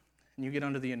platform and you get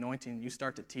under the anointing and you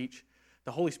start to teach,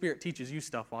 the Holy Spirit teaches you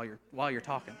stuff while you're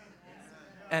talking.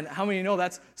 And how many of you know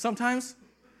that's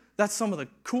some of the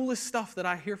coolest stuff that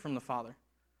I hear from the Father?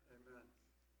 Amen.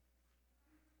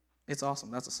 It's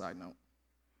awesome. That's a side note.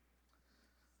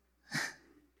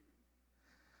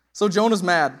 So Jonah's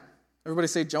mad. Everybody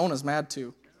say Jonah's mad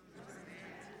too.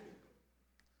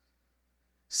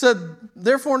 He said,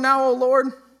 therefore now, O Lord,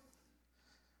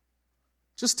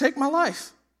 just take my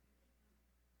life.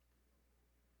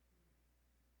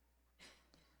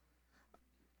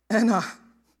 And the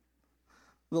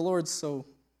Lord's so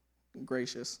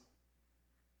gracious,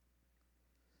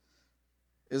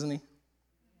 isn't he?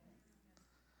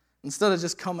 Instead of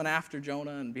just coming after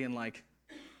Jonah and being like,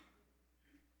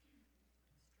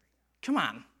 come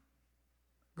on,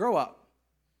 grow up.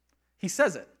 He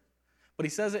says it, but he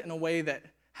says it in a way that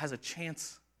has a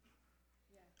chance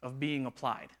of being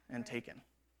applied and taken.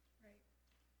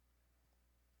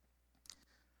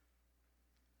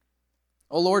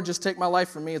 Oh Lord, just take my life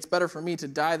from me. It's better for me to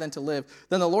die than to live.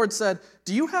 Then the Lord said,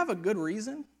 do you have a good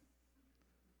reason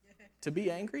to be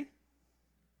angry?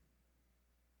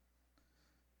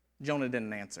 Jonah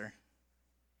didn't answer.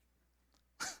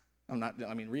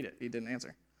 Read it. He didn't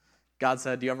answer. God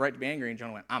said, do you have a right to be angry? And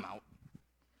Jonah went, I'm out.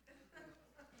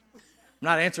 I'm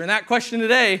not answering that question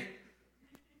today.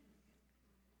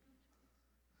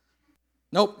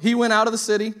 Nope. He went out of the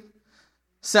city,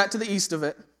 sat to the east of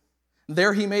it.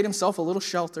 There he made himself a little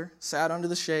shelter, sat under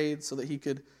the shade so that he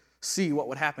could see what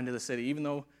would happen to the city. Even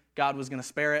though God was going to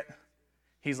spare it,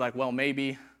 he's like, well,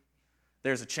 maybe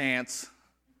there's a chance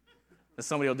that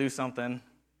somebody will do something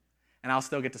and I'll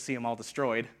still get to see them all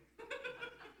destroyed.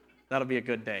 That'll be a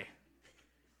good day.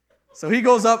 So he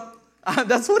goes up.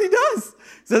 That's what he does.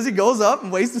 He says he goes up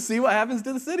and waits to see what happens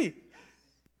to the city.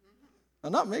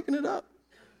 I'm not making it up.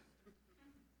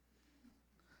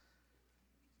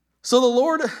 So the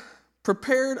Lord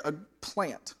prepared a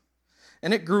plant,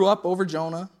 and it grew up over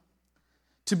Jonah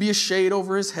to be a shade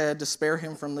over his head to spare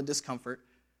him from the discomfort.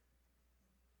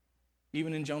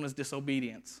 Even in Jonah's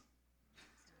disobedience,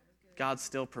 God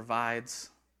still provides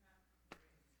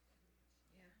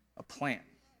a plant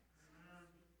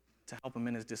to help him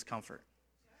in his discomfort.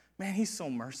 Man, he's so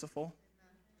merciful.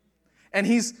 And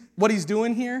what he's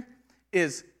doing here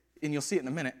is, and you'll see it in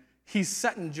a minute, he's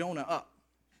setting Jonah up.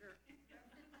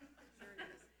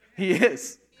 He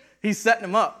is. He's setting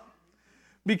him up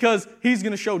because he's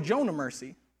going to show Jonah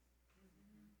mercy.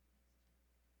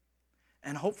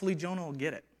 And hopefully Jonah will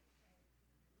get it.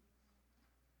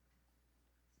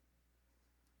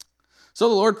 So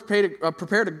the Lord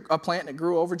prepared a plant that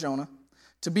grew over Jonah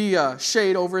to be a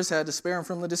shade over his head to spare him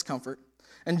from the discomfort.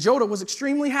 And Jonah was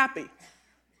extremely happy.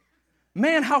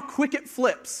 Man, how quick it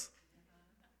flips.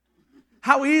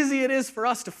 How easy it is for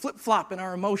us to flip-flop in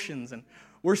our emotions. And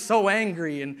we're so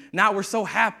angry, and now we're so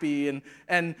happy.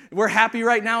 And we're happy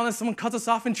right now, and then someone cuts us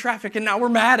off in traffic, and now we're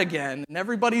mad again. And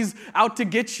everybody's out to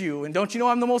get you. And don't you know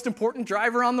I'm the most important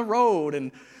driver on the road?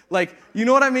 And you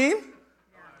know what I mean?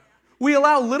 We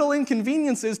allow little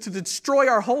inconveniences to destroy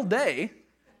our whole day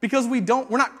because we're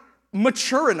not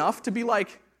mature enough to be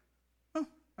like, oh,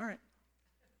 all right.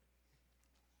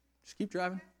 Just keep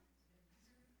driving.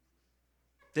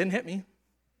 Didn't hit me.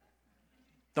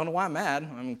 Don't know why I'm mad.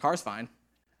 The car's fine.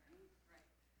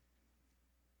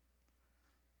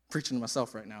 Preaching to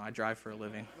myself right now. I drive for a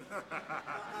living.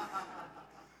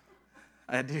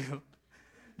 I do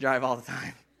drive all the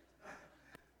time.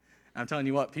 I'm telling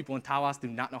you what, people in Tawas do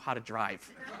not know how to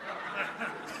drive.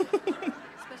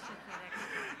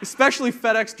 Especially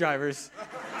FedEx drivers,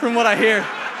 from what I hear.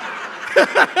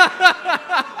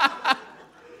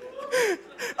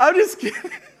 I'm just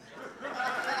kidding.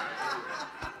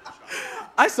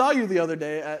 I saw you the other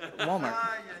day at Walmart.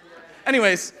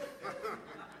 Anyways,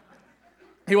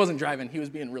 he wasn't driving. He was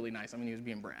being really nice. He was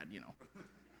being Brad,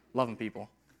 loving people,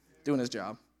 doing his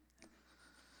job.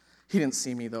 He didn't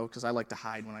see me, though, because I like to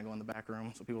hide when I go in the back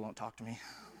room so people don't talk to me.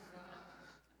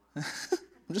 I'm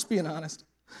just being honest.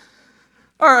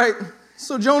 All right,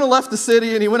 so Jonah left the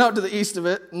city and he went out to the east of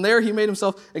it, and there he made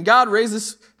himself, and God raised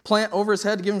this plant over his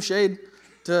head to give him shade,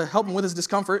 to help him with his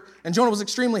discomfort, and Jonah was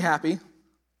extremely happy.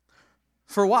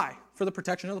 For why? For the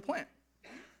protection of the plant.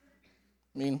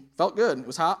 I mean, felt good. It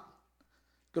was hot.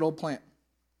 Good old plant.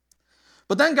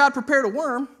 But then God prepared a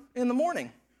worm in the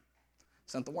morning.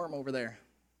 Sent the worm over there.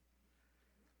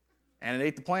 And it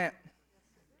ate the plant.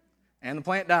 And the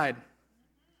plant died.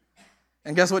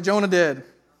 And guess what Jonah did?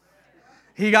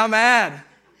 He got mad.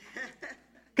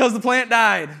 Because the plant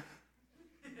died.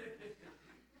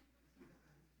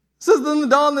 So then the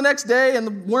dawn the next day, and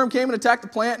the worm came and attacked the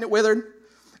plant, and it withered.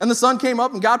 And the sun came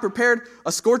up, and God prepared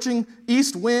a scorching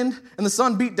east wind, and the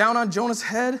sun beat down on Jonah's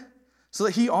head so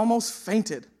that he almost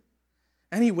fainted.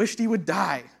 And he wished he would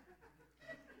die.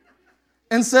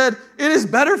 And said, "It is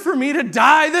better for me to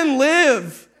die than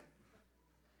live."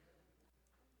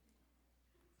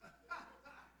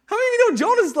 How many of you know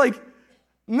Jonah's like,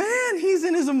 man, he's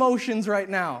in his emotions right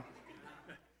now.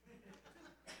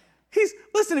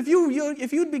 Listen, if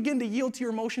you begin to yield to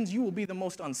your emotions, you will be the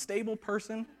most unstable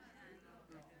person.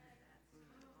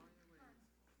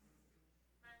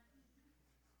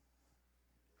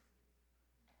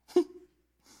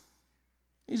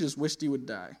 He just wished he would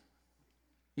die.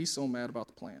 He's so mad about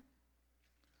the plant.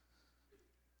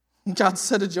 God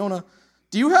said to Jonah,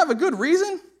 "Do you have a good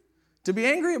reason to be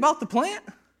angry about the plant?"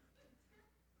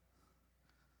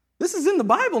 This is in the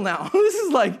Bible now. This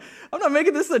is like, I'm not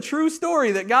making this a true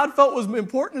story that God felt was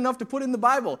important enough to put in the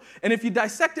Bible. And if you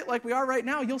dissect it like we are right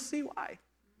now, you'll see why.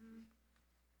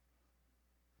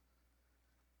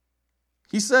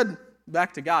 He said,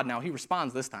 back to God now, he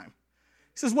responds this time.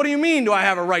 He says, "What do you mean, do I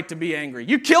have a right to be angry?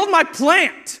 You killed my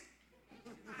plant.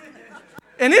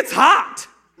 And it's hot."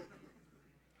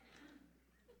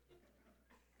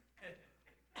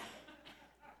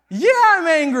 Yeah, I'm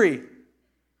angry.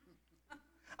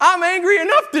 I'm angry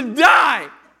enough to die.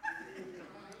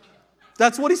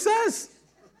 That's what he says.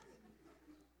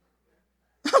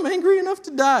 I'm angry enough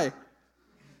to die.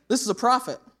 This is a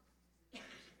prophet.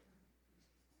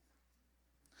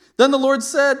 Then the Lord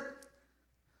said,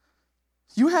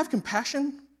 "You have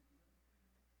compassion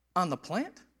on the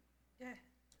plant,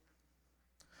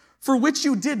 for which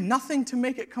you did nothing to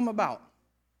make it come about.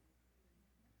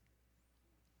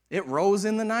 It rose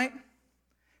in the night,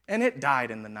 and it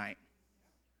died in the night.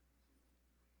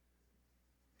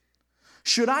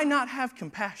 Should I not have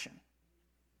compassion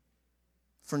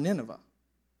for Nineveh,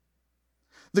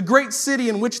 the great city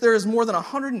in which there is more than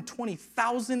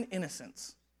 120,000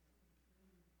 innocents,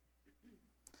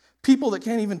 people that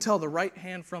can't even tell the right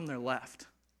hand from their left?"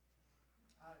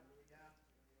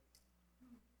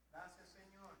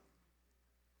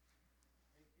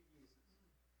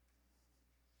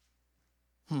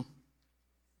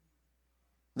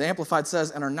 The Amplified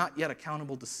says, "and are not yet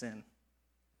accountable to sin."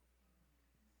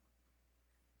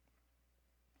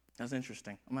 That's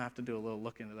interesting. I'm going to have to do a little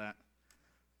look into that.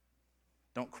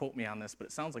 Don't quote me on this, but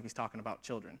it sounds like he's talking about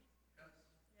children.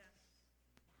 Yes.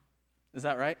 Is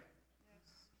that right?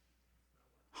 Yes.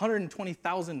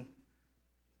 120,000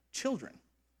 children.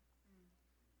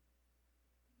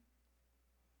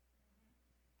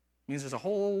 Means there's a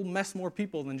whole mess more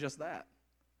people than just that.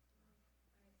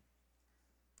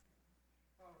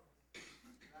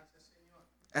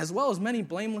 As well as many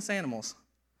blameless animals.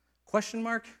 Question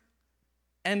mark?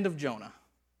 End of Jonah.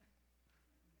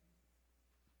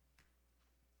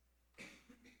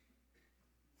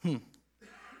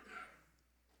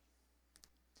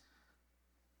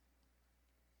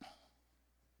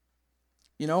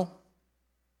 You know,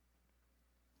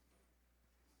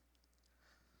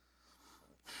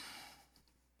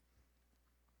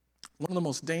 one of the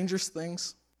most dangerous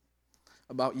things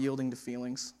about yielding to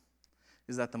feelings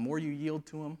is that the more you yield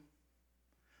to them,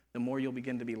 the more you'll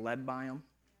begin to be led by them.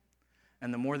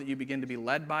 And the more that you begin to be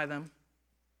led by them,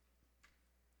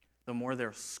 the more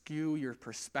they'll skew your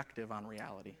perspective on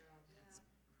reality.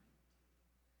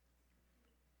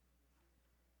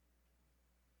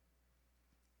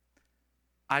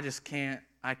 I just can't,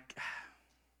 I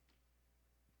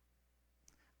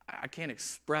can't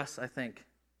express, I think,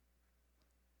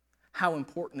 how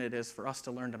important it is for us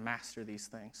to learn to master these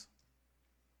things.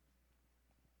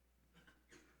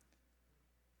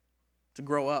 To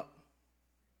grow up,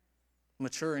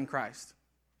 mature in Christ.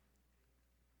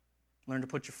 Learn to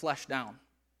put your flesh down.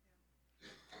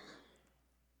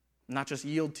 Not just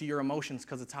yield to your emotions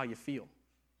because it's how you feel.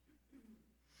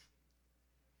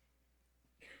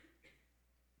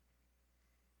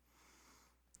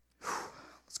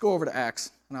 Let's go over to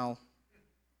Acts, and I'll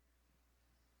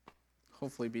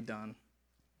hopefully be done.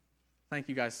 Thank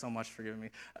you guys so much for giving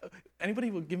me. Anybody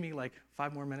will give me like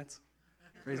 5 more minutes?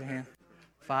 Raise your hand.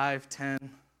 5, 10.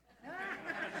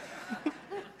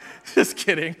 Just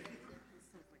kidding.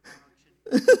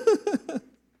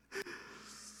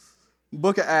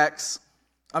 Book of Acts.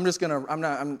 We're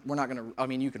not gonna, I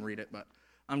mean, you can read it, but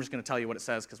I'm just gonna tell you what it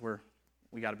says because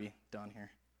we gotta be done here.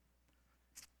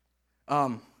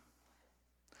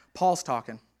 Paul's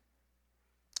talking.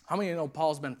 How many of you know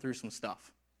Paul's been through some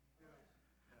stuff?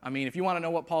 I mean, if you want to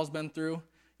know what Paul's been through,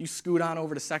 you scoot on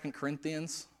over to 2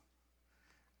 Corinthians.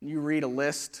 You read a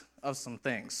list of some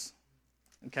things,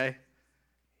 okay?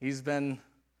 He's been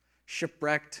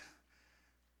shipwrecked,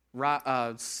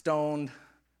 stoned,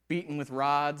 beaten with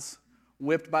rods,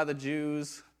 whipped by the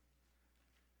Jews.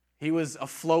 He was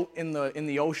afloat in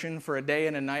the ocean for a day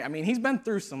and a night. I mean, he's been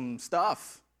through some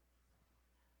stuff.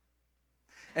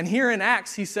 And here in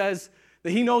Acts, he says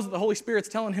that he knows that the Holy Spirit's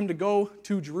telling him to go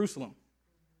to Jerusalem.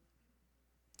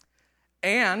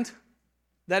 And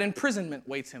that imprisonment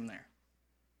waits him there.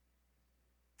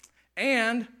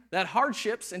 And that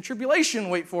hardships and tribulation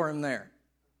wait for him there.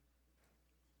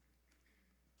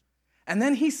 And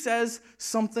then he says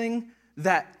something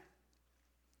that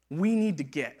we need to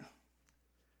get.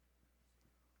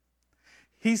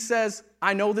 He says,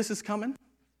 I know this is coming.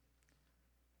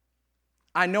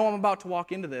 I know I'm about to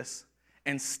walk into this,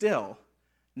 and still,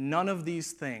 none of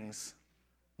these things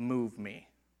move me.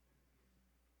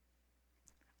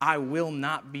 I will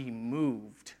not be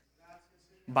moved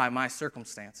by my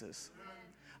circumstances.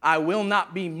 I will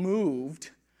not be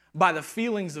moved by the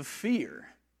feelings of fear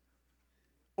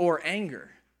or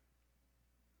anger.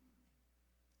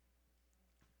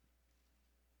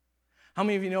 How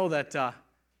many of you know that,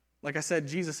 like I said,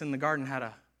 Jesus in the garden had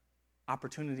an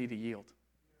opportunity to yield?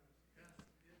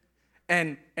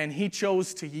 And he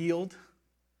chose to yield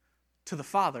to the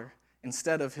Father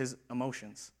instead of his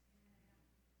emotions,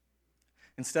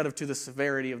 instead of to the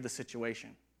severity of the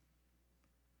situation.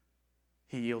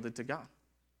 He yielded to God.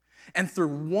 And through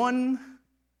one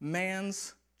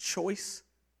man's choice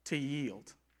to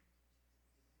yield,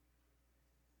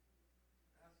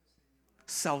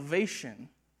 salvation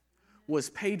was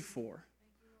paid for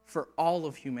all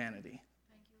of humanity.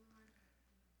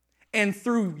 And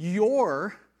through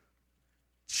your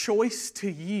choice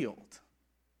to yield,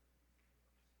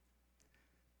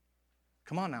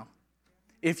 come on now,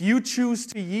 if you choose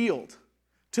to yield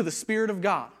to the Spirit of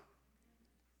God,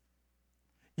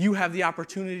 you have the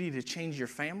opportunity to change your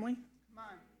family.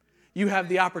 You have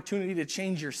the opportunity to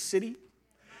change your city.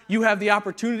 You have the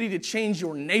opportunity to change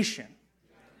your nation.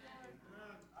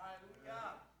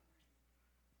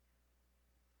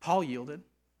 Paul yielded,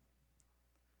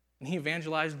 and he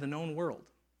evangelized the known world.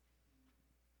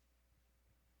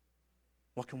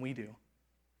 What can we do?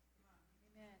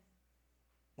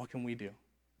 What can we do?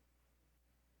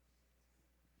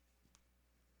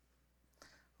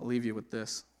 I'll leave you with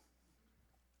this.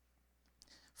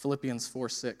 Philippians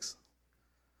 4:6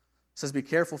 says, be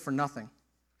careful for nothing,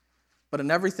 but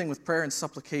in everything with prayer and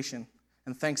supplication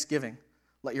and thanksgiving,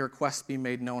 let your requests be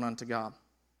made known unto God.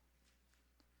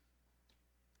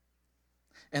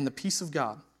 And the peace of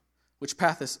God, which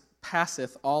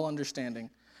passeth all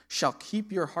understanding, shall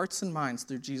keep your hearts and minds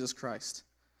through Jesus Christ.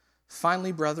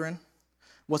 Finally, brethren,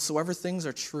 whatsoever things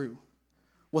are true,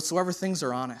 whatsoever things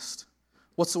are honest,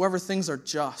 whatsoever things are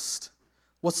just,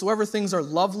 whatsoever things are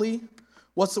lovely,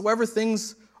 whatsoever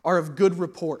things are of good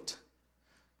report,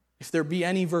 if there be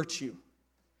any virtue,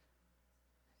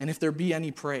 and if there be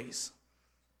any praise,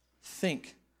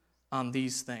 think on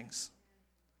these things.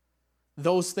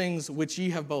 Those things which ye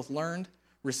have both learned,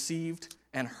 received,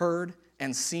 and heard,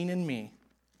 and seen in me,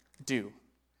 do,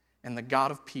 and the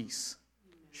God of peace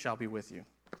shall be with you.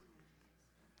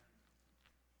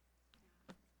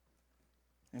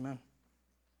 Amen.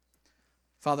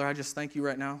 Father, I just thank you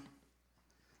right now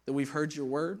that we've heard your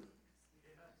word.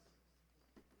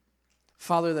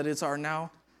 Father, that it's our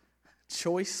now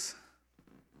choice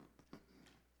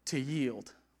to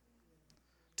yield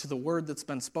to the word that's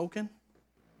been spoken.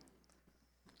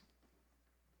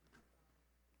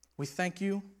 We thank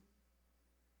you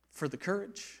for the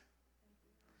courage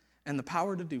and the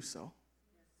power to do so.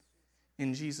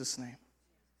 In Jesus' name.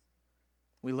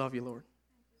 We love you, Lord.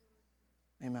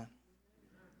 Amen.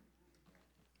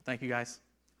 Thank you, guys.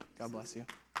 God bless you.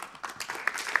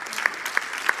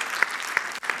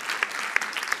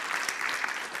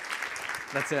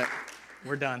 That's it.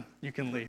 We're done. You can leave.